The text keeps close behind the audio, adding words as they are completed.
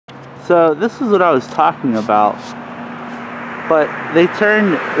So this is what I was talking about. But they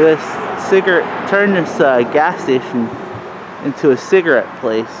turned this gas station into a cigarette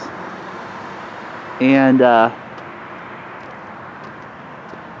place. And as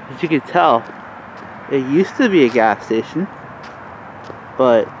you can tell, it used to be a gas station,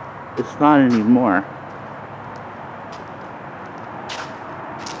 but it's not anymore.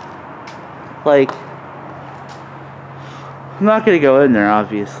 Like, I'm not gonna go in there,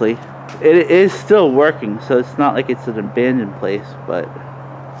 obviously. It is still working, so it's not like it's an abandoned place, but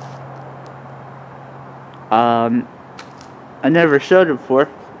I never showed it before.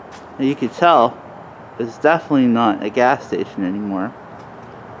 And you can tell it's definitely not a gas station anymore.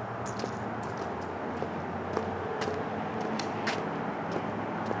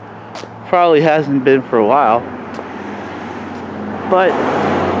 Probably hasn't been for a while, but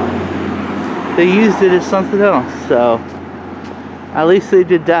they used it as something else, so at least they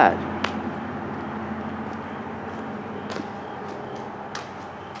did that.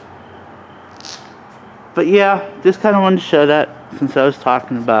 But yeah, just kind of wanted to show that since I was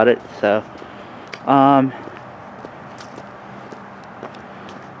talking about it. So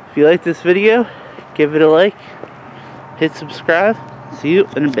if you like this video, give it a like, hit subscribe. See you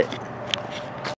in a bit.